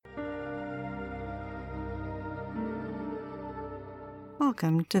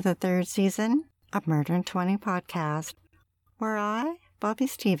Welcome to the third season of Murder in 20 podcast, where I, Bobby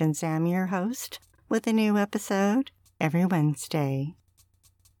Stevens, am your host with a new episode every Wednesday.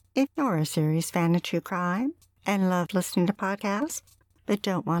 If you're a serious fan of true crime and love listening to podcasts, but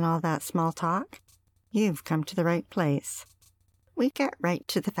don't want all that small talk, you've come to the right place. We get right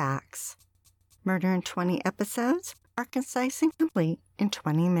to the facts. Murder in 20 episodes are concise and complete in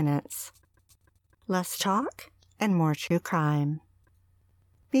 20 minutes. Less talk and more true crime.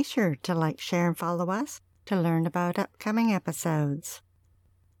 Be sure to like, share, and follow us to learn about upcoming episodes.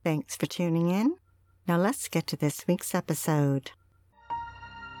 Thanks for tuning in. Now let's get to this week's episode.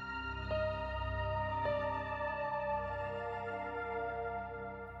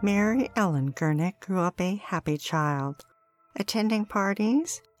 Mary Ellen Gurnick grew up a happy child, attending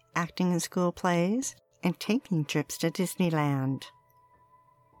parties, acting in school plays, and taking trips to Disneyland.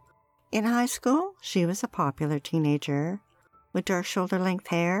 In high school, she was a popular teenager with dark shoulder-length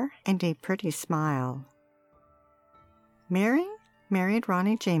hair and a pretty smile. Mary married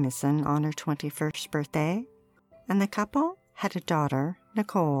Ronnie Jameson on her 21st birthday, and the couple had a daughter,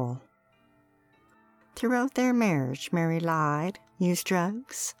 Nicole. Throughout their marriage, Mary lied, used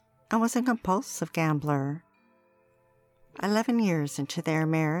drugs, and was a compulsive gambler. 11 years into their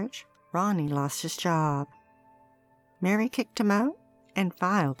marriage, Ronnie lost his job. Mary kicked him out and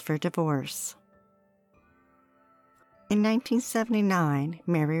filed for divorce. In 1979,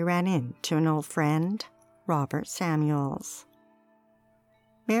 Mary ran into an old friend, Robert Samuels.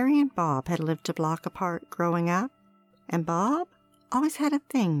 Mary and Bob had lived a block apart growing up, and Bob always had a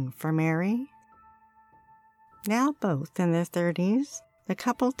thing for Mary. Now both in their 30s, the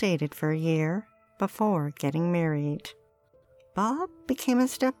couple dated for a year before getting married. Bob became a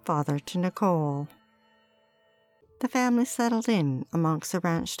stepfather to Nicole. The family settled in amongst the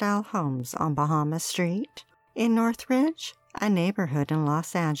ranch-style homes on Bahama Street in Northridge, a neighborhood in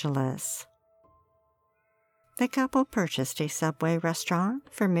Los Angeles. The couple purchased a Subway restaurant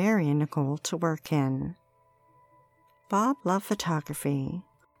for Mary and Nicole to work in. Bob loved photography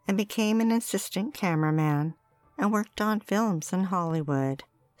and became an assistant cameraman and worked on films in Hollywood,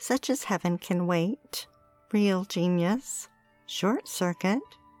 such as Heaven Can Wait, Real Genius, Short Circuit,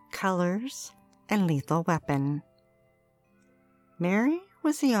 Colors, and Lethal Weapon. Mary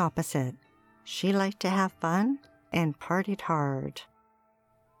was the opposite. She liked to have fun and partied hard.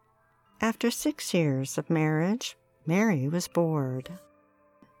 After 6 years of marriage, Mary was bored.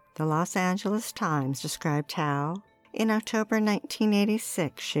 The Los Angeles Times described how, in October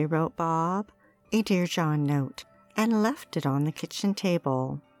 1986, she wrote Bob a Dear John note and left it on the kitchen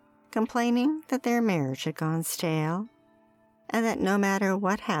table, complaining that their marriage had gone stale and that no matter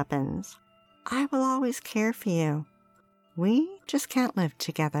what happens, I will always care for you. We just can't live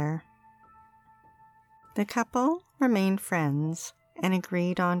together. The couple remained friends and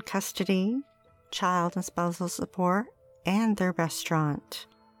agreed on custody, child and spousal support, and their restaurant.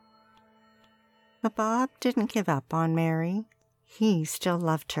 But Bob didn't give up on Mary. He still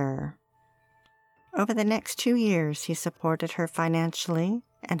loved her. Over the next 2 years, he supported her financially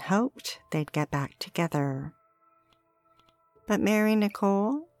and hoped they'd get back together. But Mary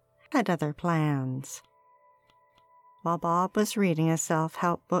Nicole had other plans. While Bob was reading a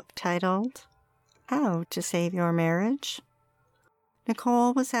self-help book titled How to Save Your Marriage,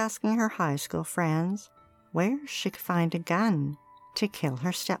 Nicole was asking her high school friends where she could find a gun to kill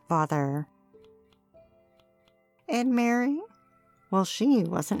her stepfather. And Mary, well, she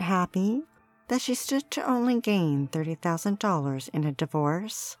wasn't happy that she stood to only gain $30,000 in a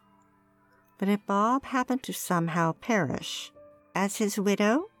divorce. But if Bob happened to somehow perish as his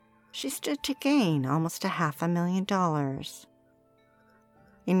widow, she stood to gain almost $500,000.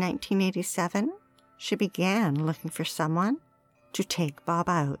 In 1987, she began looking for someone to take Bob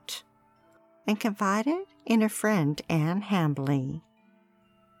out and confided in her friend Anne Hambley.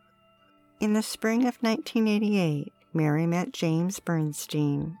 In the spring of 1988, Mary met James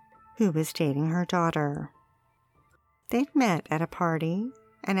Bernstein, who was dating her daughter. They'd met at a party,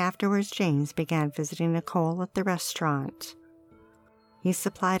 and afterwards James began visiting Nicole at the restaurant. He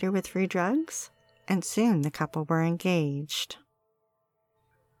supplied her with free drugs, and soon the couple were engaged.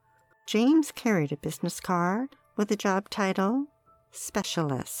 James carried a business card with the job title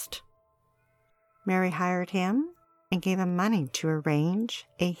Specialist. Mary hired him and gave him money to arrange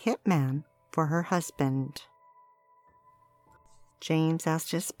a hitman for her husband. James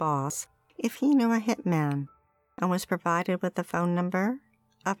asked his boss if he knew a hitman and was provided with the phone number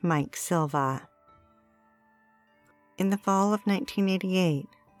of Mike Silva. In the fall of 1988,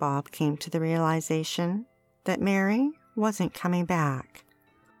 Bob came to the realization that Mary wasn't coming back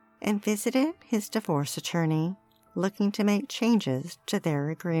and visited his divorce attorney looking to make changes to their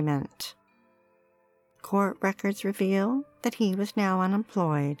agreement. Court records reveal that he was now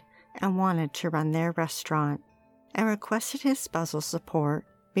unemployed and wanted to run their restaurant, and requested his spousal support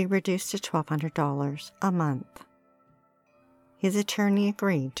be reduced to $1,200 a month. His attorney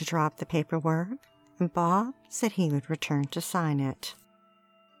agreed to drop the paperwork, and Bob said he would return to sign it.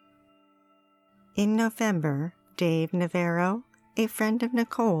 In November, Dave Navarro, a friend of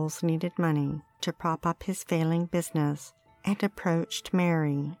Nicole's, needed money to prop up his failing business and approached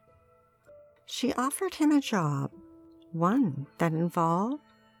Mary. She offered him a job, one that involved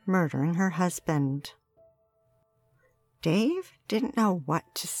murdering her husband. Dave didn't know what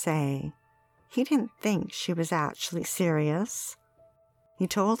to say. He didn't think she was actually serious. He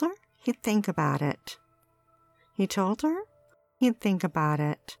told her he'd think about it.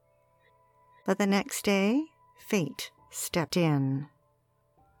 But the next day, fate stepped in.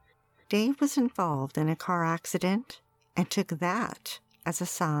 Dave was involved in a car accident and took that as a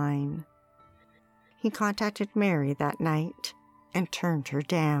sign. He contacted Mary that night and turned her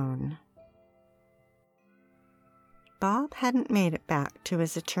down. Bob hadn't made it back to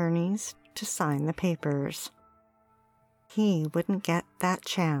his attorneys to sign the papers. He wouldn't get that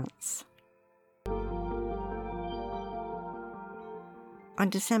chance. On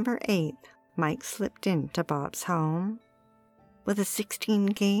December 8th, Mike slipped into Bob's home with a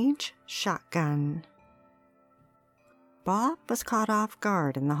 16-gauge shotgun. Bob was caught off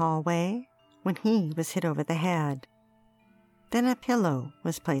guard in the hallway when he was hit over the head. Then a pillow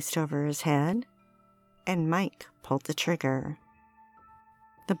was placed over his head, and Mike pulled the trigger.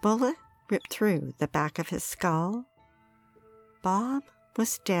 The bullet ripped through the back of his skull. Bob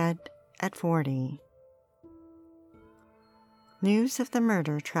was dead at 40. News of the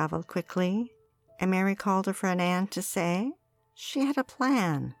murder traveled quickly, and Mary called her friend Anne to say she had a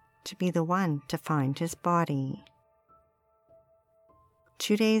plan to be the one to find his body.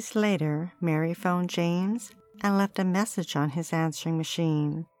 2 days later, Mary phoned James and left a message on his answering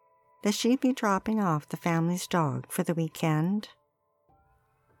machine that she'd be dropping off the family's dog for the weekend.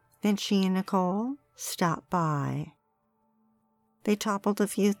 Then she and Nicole stopped by. They toppled a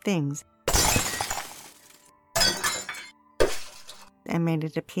few things and made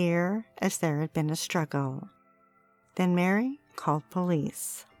it appear as there had been a struggle. Then Mary called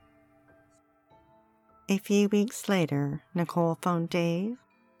police. A few weeks later, Nicole phoned Dave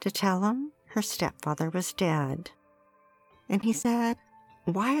to tell him her stepfather was dead. And he said,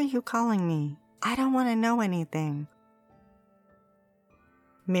 "Why are you calling me? I don't want to know anything."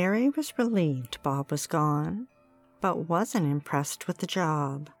 Mary was relieved Bob was gone, but wasn't impressed with the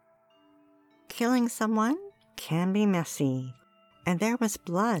job. Killing someone can be messy, and there was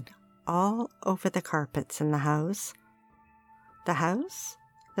blood all over the carpets in the house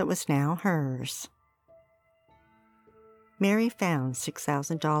that was now hers. Mary found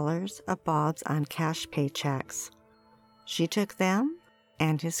 $6,000 of Bob's uncashed paychecks. She took them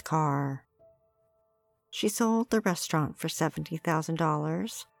and his car. She sold the restaurant for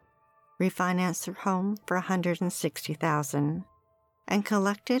 $70,000, refinanced her home for $160,000, and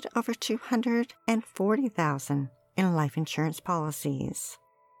collected over $240,000 in life insurance policies.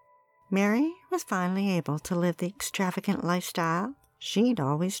 Mary was finally able to live the extravagant lifestyle she'd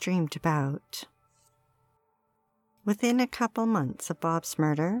always dreamed about. Within a couple months of Bob's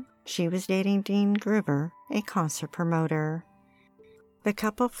murder, she was dating Dean Gruber, a concert promoter. The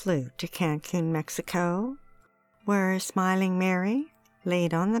couple flew to Cancun, Mexico, where a smiling Mary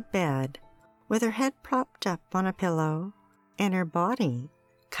laid on the bed with her head propped up on a pillow and her body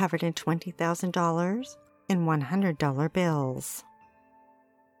covered in $20,000 in $100 bills.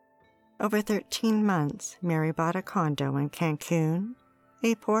 Over 13 months, Mary bought a condo in Cancun,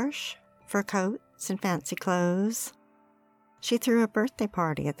 a Porsche, fur coats, and fancy clothes. She threw a birthday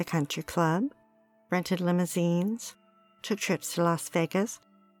party at the country club, rented limousines, took trips to Las Vegas,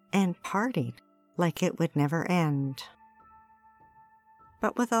 and partied like it would never end.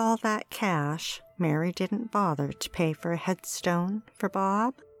 But with all that cash, Mary didn't bother to pay for a headstone for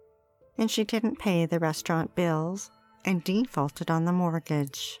Bob, and she didn't pay the restaurant bills and defaulted on the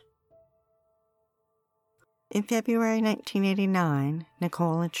mortgage. In February 1989,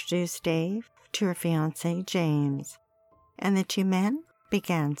 Nicole introduced Dave to her fiancé, James, and the two men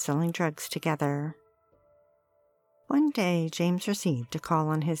began selling drugs together. One day, James received a call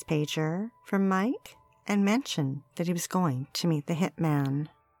on his pager from Mike and mentioned that he was going to meet the hitman.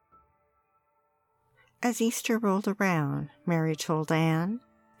 As Easter rolled around, Mary told Anne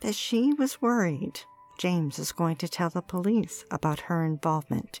that she was worried James was going to tell the police about her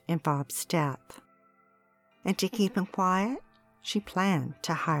involvement in Bob's death. And to keep him quiet, she planned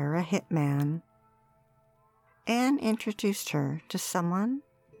to hire a hitman. Anne introduced her to someone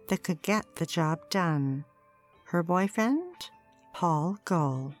that could get the job done. Her boyfriend, Paul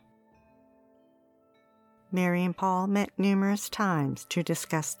Gull. Mary and Paul met numerous times to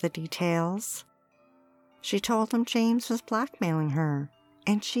discuss the details. She told him James was blackmailing her,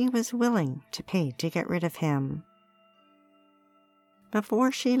 and she was willing to pay to get rid of him.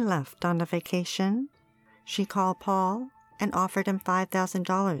 Before she left on a vacation, she called Paul and offered him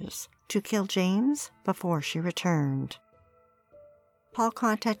 $5,000 to kill James before she returned. Paul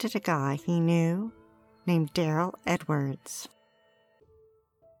contacted a guy he knew named Daryl Edwards.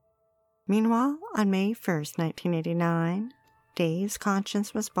 Meanwhile, on May 1st, 1989, Dave's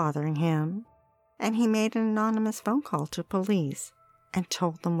conscience was bothering him, and he made an anonymous phone call to police and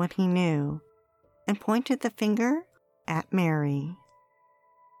told them what he knew, and pointed the finger at Mary.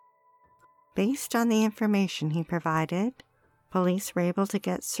 Based on the information he provided, police were able to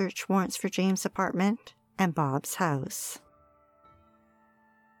get search warrants for James' apartment and Bob's house.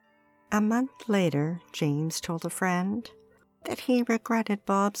 A month later, James told a friend that he regretted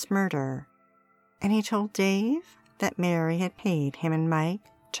Bob's murder, and he told Dave that Mary had paid him and Mike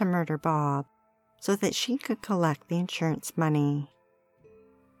to murder Bob so that she could collect the insurance money.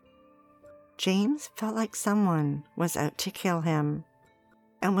 James felt like someone was out to kill him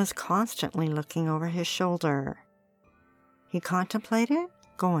and was constantly looking over his shoulder. He contemplated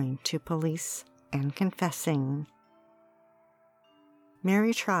going to police and confessing.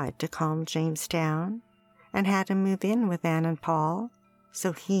 Mary tried to calm James down and had him move in with Anne and Paul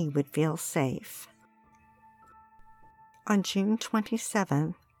so he would feel safe. On June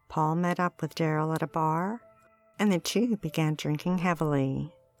 27th, Paul met up with Daryl at a bar, and the two began drinking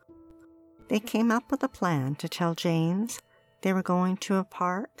heavily. They came up with a plan to tell James they were going to a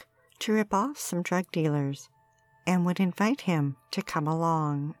park to rip off some drug dealers and would invite him to come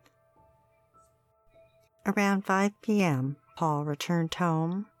along. Around 5 p.m., Paul returned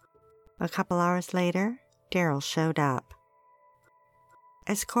home. A couple hours later, Daryl showed up.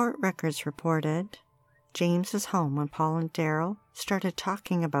 As court records reported, James was home when Paul and Daryl started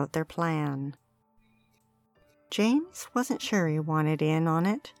talking about their plan. James wasn't sure he wanted in on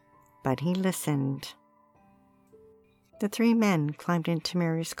it, but he listened. The three men climbed into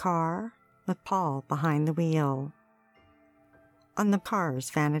Mary's car, with Paul behind the wheel. On the car's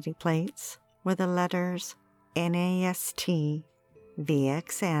vanity plates were the letters NAST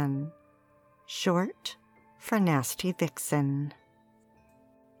VXN, short for Nasty Vixen.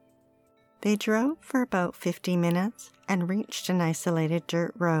 They drove for about 50 minutes and reached an isolated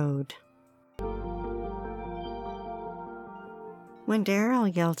dirt road. When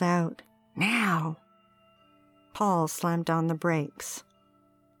Daryl yelled out, "Now!" Paul slammed on the brakes.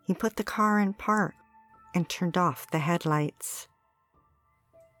 He put the car in park and turned off the headlights.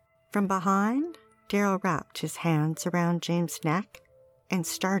 From behind, Daryl wrapped his hands around James' neck and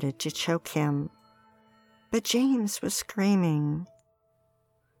started to choke him. But James was screaming.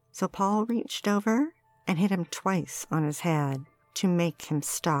 So Paul reached over and hit him twice on his head to make him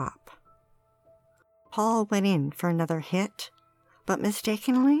stop. Paul went in for another hit, but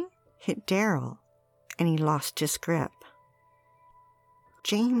mistakenly hit Daryl, and he lost his grip.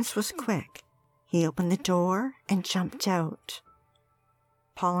 James was quick. He opened the door and jumped out.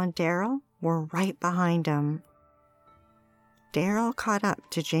 Paul and Daryl were right behind him. Daryl caught up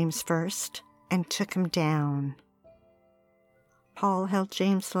to James first and took him down. Paul held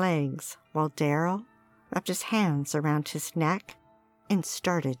James' legs while Daryl wrapped his hands around his neck and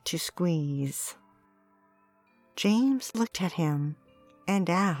started to squeeze. James looked at him and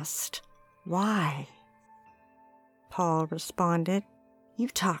asked, "Why?" Paul responded, "You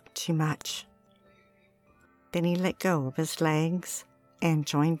talk too much." Then he let go of his legs and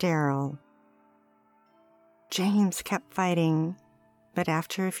joined Daryl. James kept fighting, but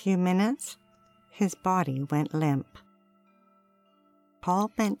after a few minutes, his body went limp. Paul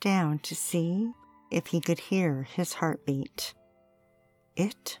bent down to see if he could hear his heartbeat.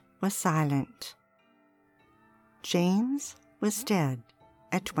 It was silent. James was dead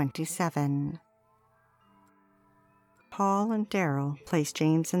at 27. Paul and Daryl placed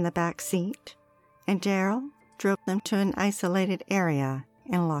James in the back seat, and Daryl drove them to an isolated area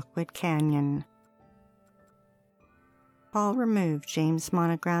in Lockwood Canyon. Paul removed James'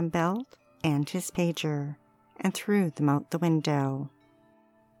 monogram belt and his pager and threw them out the window.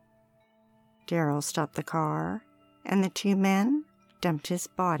 Daryl stopped the car, and the two men dumped his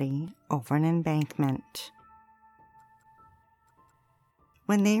body over an embankment.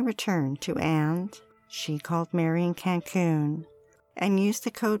 When they returned to Anne, she called Mary in Cancun and used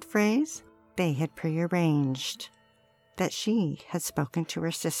the code phrase they had prearranged, that she had spoken to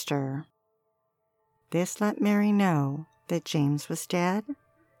her sister. This let Mary know that James was dead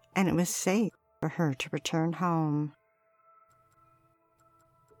and it was safe for her to return home.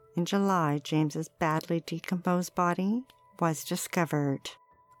 In July, James's badly decomposed body was discovered.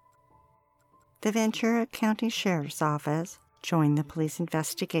 The Ventura County Sheriff's Office joined the police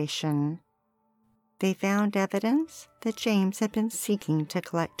investigation. They found evidence that James had been seeking to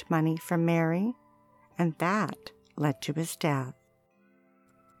collect money from Mary, and that led to his death.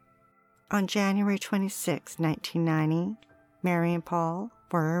 On January 26, 1990, Mary and Paul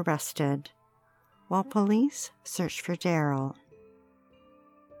were arrested, while police searched for Daryl.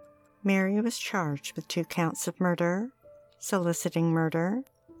 Mary was charged with 2 counts of murder, soliciting murder,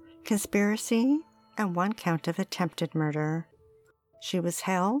 conspiracy, and 1 count of attempted murder. She was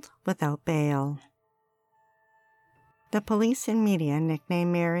held without bail. The police and media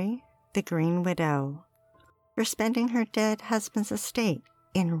nicknamed Mary the Green Widow for spending her dead husband's estate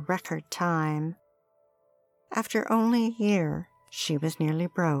in record time. After only a year, she was nearly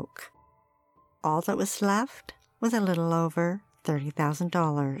broke. All that was left was a little over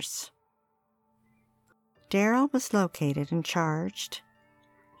 $30,000. Daryl was located and charged.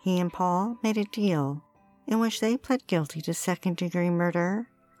 He and Paul made a deal in which they pled guilty to second-degree murder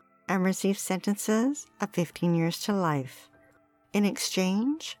and received sentences of 15 years to life in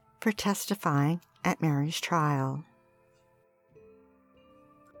exchange for testifying at Mary's trial.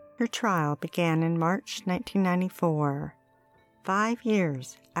 Her trial began in March 1994, 5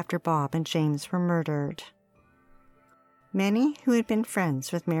 years after Bob and James were murdered. Many who had been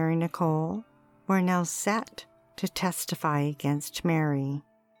friends with Mary Nicole were now set to testify against Mary.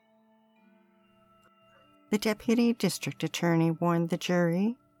 The deputy district attorney warned the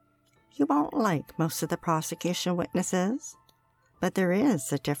jury, "You won't like most of the prosecution witnesses, but there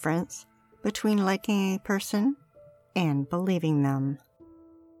is a difference between liking a person and believing them."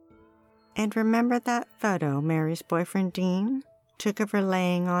 And remember that photo Mary's boyfriend Dean took of her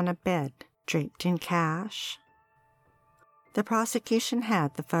laying on a bed draped in cash? The prosecution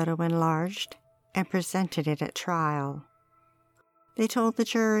had the photo enlarged and presented it at trial. They told the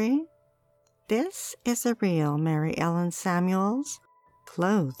jury, "This is the real Mary Ellen Samuels,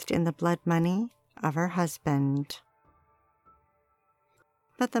 clothed in the blood money of her husband."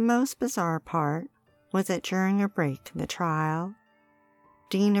 But the most bizarre part was that during a break in the trial,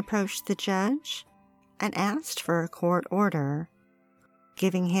 Dean approached the judge and asked for a court order,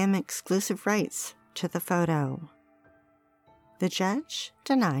 giving him exclusive rights to the photo. The judge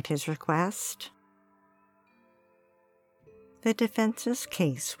denied his request. The defense's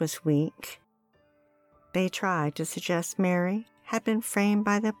case was weak. They tried to suggest Mary had been framed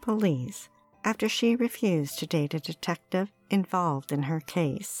by the police after she refused to date a detective involved in her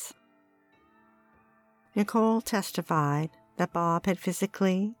case. Nicole testified that Bob had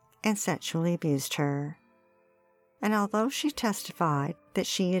physically and sexually abused her, and although she testified that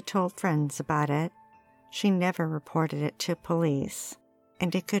she had told friends about it, she never reported it to police,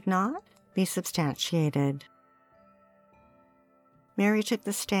 and it could not be substantiated. Mary took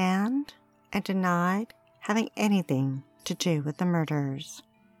the stand and denied having anything to do with the murders.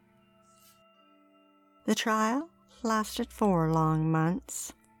 The trial lasted 4 long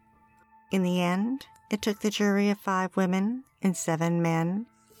months. In the end, it took the jury of 5 women and 7 men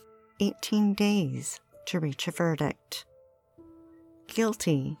 18 days to reach a verdict.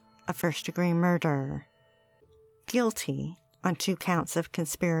 Guilty of first-degree murder, guilty on 2 counts of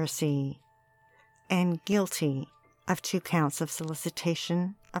conspiracy, and guilty of 2 counts of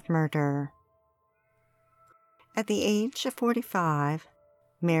solicitation of murder. At the age of 45,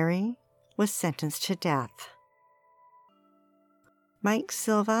 Mary was sentenced to death. Mike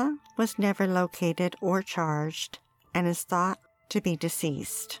Silva was never located or charged and is thought to be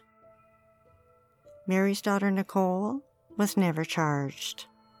deceased. Mary's daughter Nicole was never charged.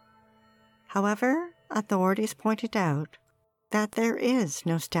 However, authorities pointed out that there is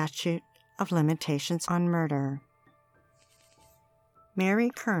no statute of limitations on murder. Mary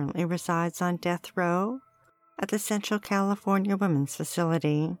currently resides on death row at the Central California Women's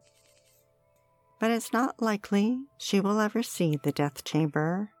Facility, but it's not likely she will ever see the death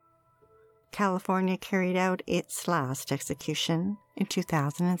chamber. California carried out its last execution in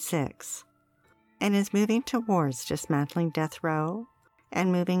 2006 and is moving towards dismantling death row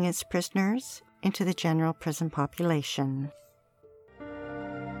and moving its prisoners into the general prison population.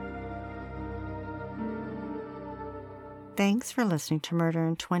 Thanks for listening to Murder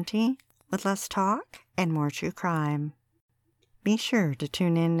in 20 with less talk and more true crime. Be sure to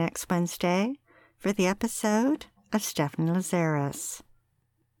tune in next Wednesday for the episode of Stephanie Lazarus,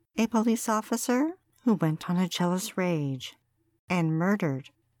 a police officer who went on a jealous rage and murdered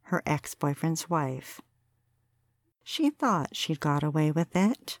her ex-boyfriend's wife. She thought she'd got away with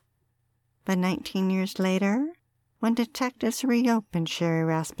it, but 19 years later, when detectives reopened Sherry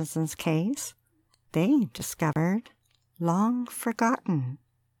Rasmussen's case, they discovered long-forgotten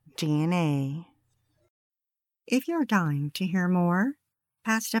DNA. If you're dying to hear more,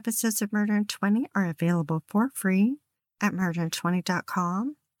 past episodes of Murder in 20 are available for free at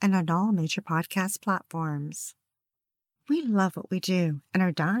murderin20.com and on all major podcast platforms. We love what we do and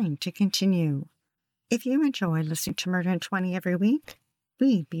are dying to continue. If you enjoy listening to Murder in 20 every week,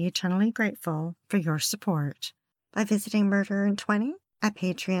 we'd be eternally grateful for your support by visiting Murder in 20 at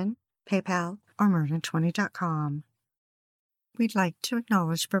Patreon, PayPal, or murderin20.com. We'd like to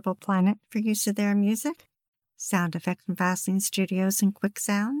acknowledge Purple Planet for use of their music, sound effects from Vaseline Studios and Quick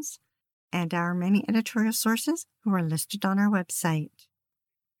Sounds, and our many editorial sources who are listed on our website.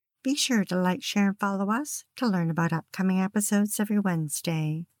 Be sure to like, share, and follow us to learn about upcoming episodes every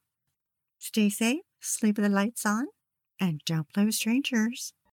Wednesday. Stay safe, sleep with the lights on, and don't play with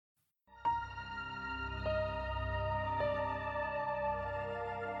strangers.